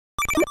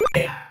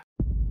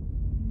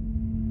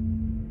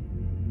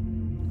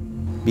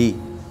B，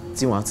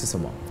 今晚要吃什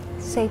么？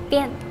随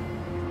便。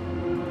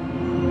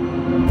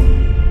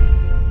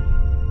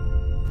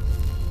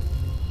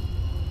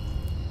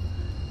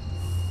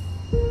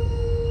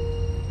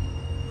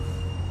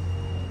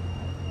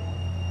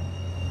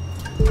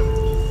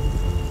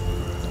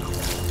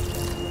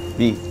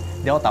B，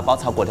 你要打包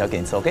炒粿条给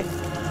你吃 ，OK？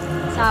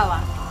 傻了吧？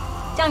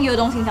这样有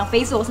东西想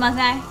肥死我是吗？现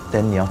在？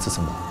等你要吃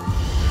什么？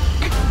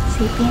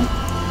随便。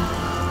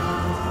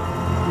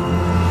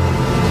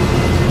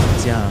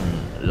这样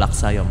拉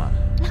萨要吗？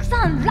拉萨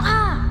很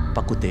辣，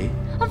巴古德。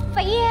很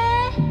肥耶。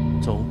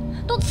粥。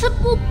都吃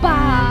不饱。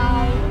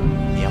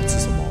你要吃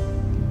什么？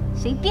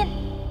随便。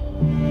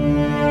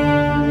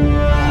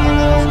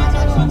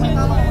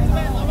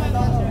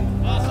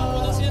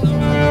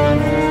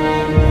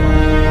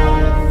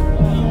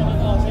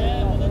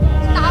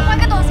打包一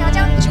个东西要这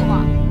样久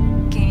啊？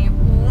给你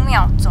5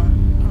秒钟，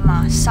你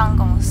马上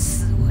给我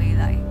撕回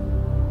来。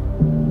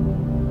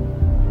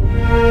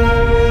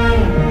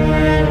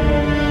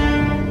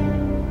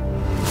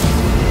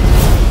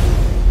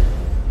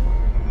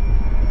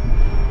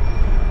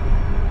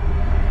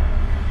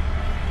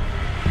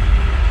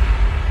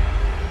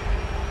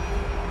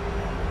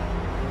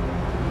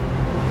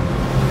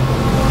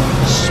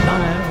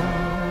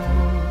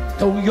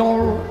Though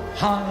your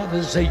heart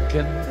is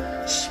aching,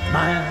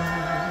 smile,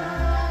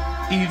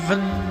 even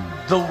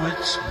though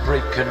it's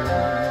breaking.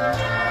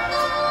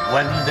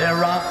 When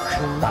there are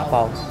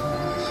clouds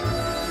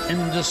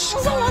in the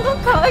sky, 什么都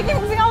可以，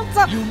不要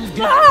整。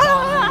幼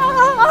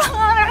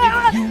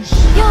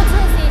稚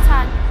西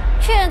餐，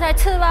去人才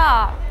吃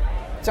吧。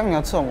这样你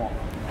要吃什么？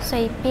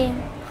随便。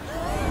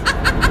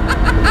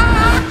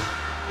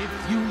if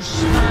you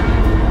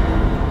smile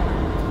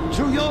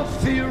through your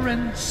fear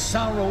and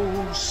sorrow,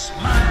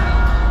 smile,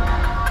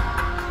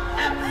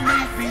 and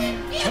maybe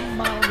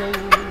tomorrow.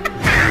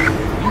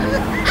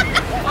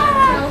 还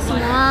有什么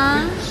啊？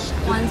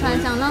晚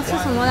餐想到吃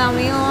什么了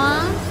没有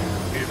啊？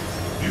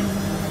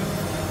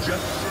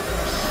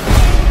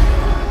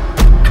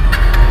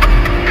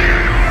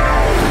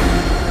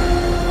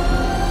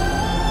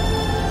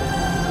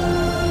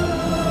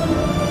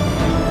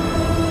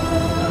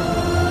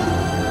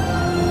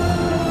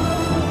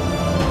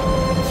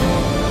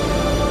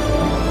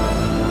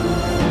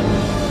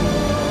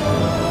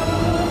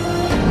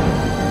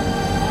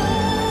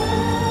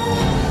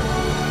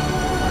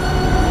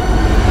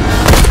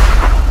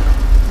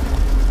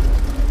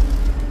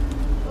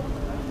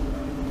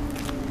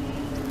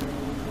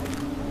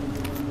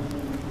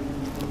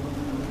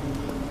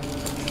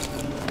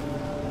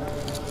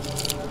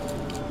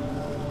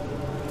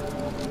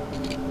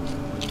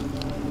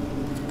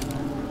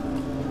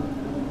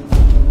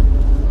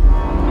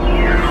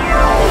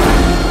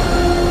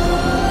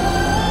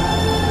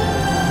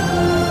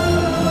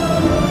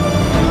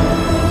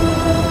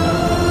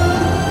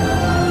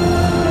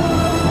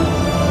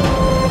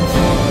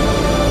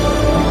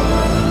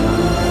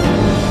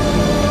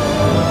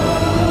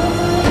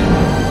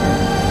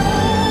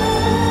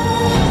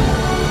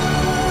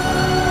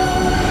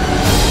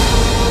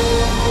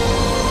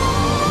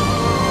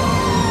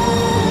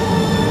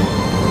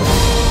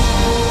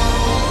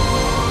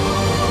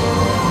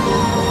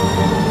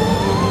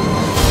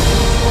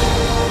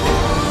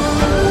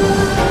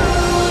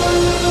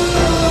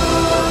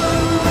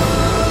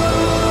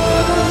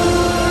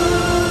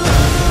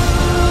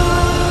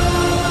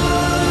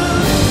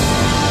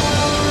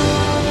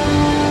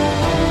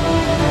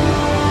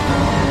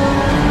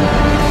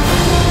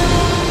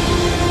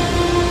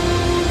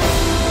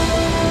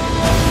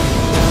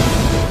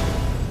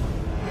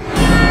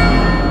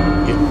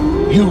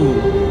 You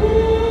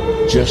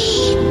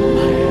just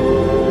smile.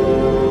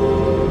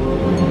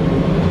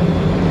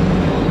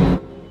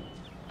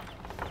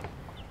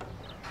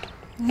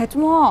 你还这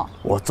么？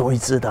我终于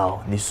知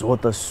道你说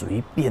的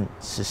随便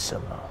是什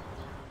么。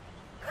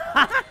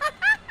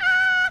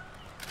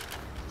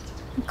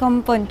你根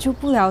本就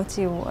不了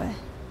解我哎。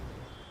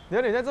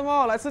你在这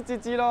么来吃鸡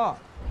鸡了？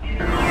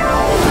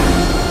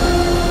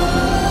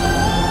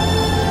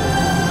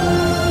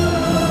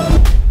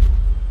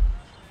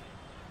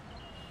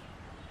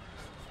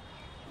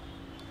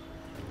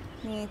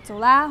你走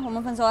啦，我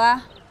们分手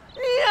啦。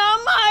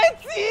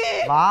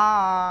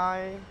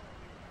拜。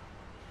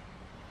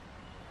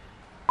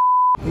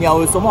鸟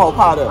有什么好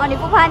怕的？哦，你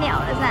不怕鸟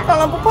了是吧？当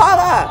然不怕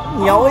啦，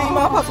鸟而已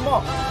嘛，怕什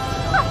么？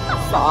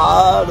傻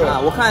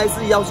的！我看还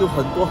是要求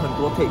很多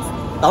takes。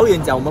导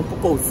演讲我们不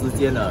够时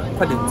间了，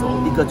快点走，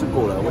一个就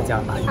够了。我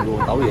讲哎呦，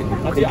导演你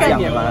可以这样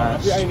吗？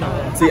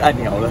最爱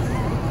鸟了，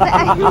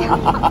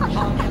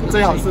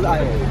最好吃的爱。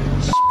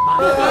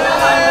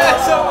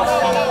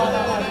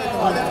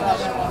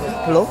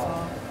Hello。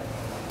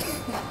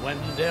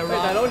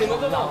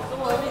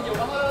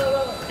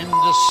 In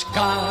the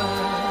sky,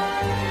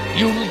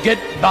 you'll get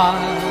by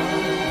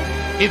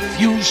if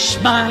you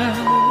smile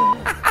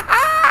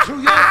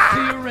through your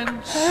fear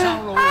and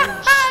sorrow.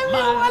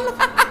 Smile,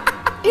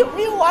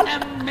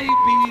 and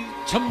maybe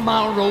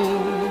tomorrow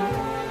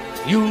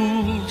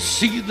you'll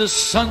see the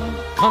sun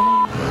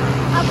come.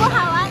 好不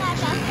好玩啊，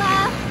小哥？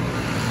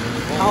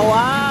好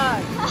玩。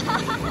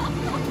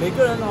每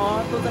个人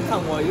都在看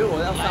我，以为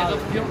我要杀了。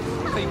跟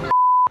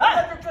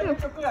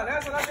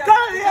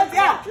你讲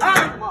啊！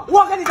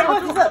我跟你讲，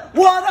问题是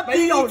我的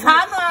比你长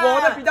啊，我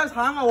的比较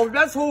长啊，我比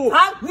较粗。长，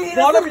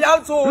我的比较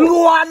粗。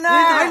软呢？你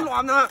才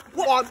软呢！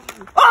软，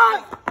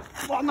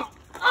软了，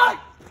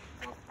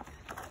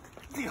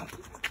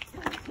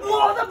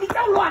我的比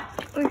较软，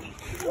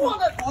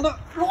我的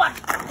软，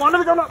软的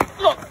比较软。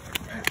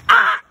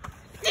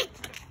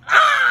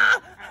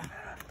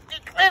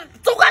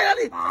走开了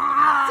你！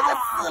这个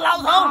死老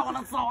头！我的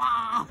手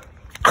啊！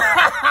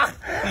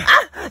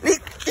你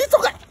走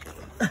开！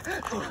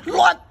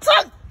乱唱！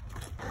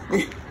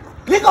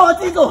你给我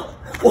记住！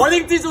我一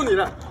定记住你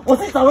了。我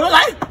去找人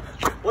来，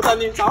我等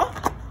你找。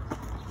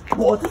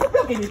我就是不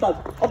要给你等，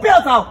我不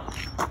要找，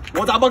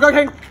我找不够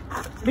傾。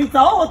你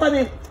找我等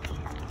你。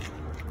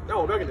那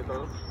我不要给你等。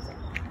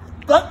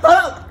等，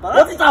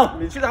我去找。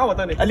你去找我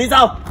等你。你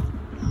找，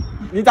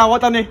你找我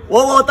等你。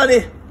我等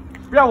你。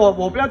不要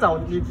我不要找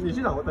你，你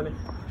去找我等你。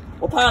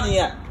我怕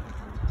你，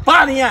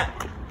怕你。哎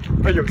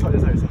呦，差点。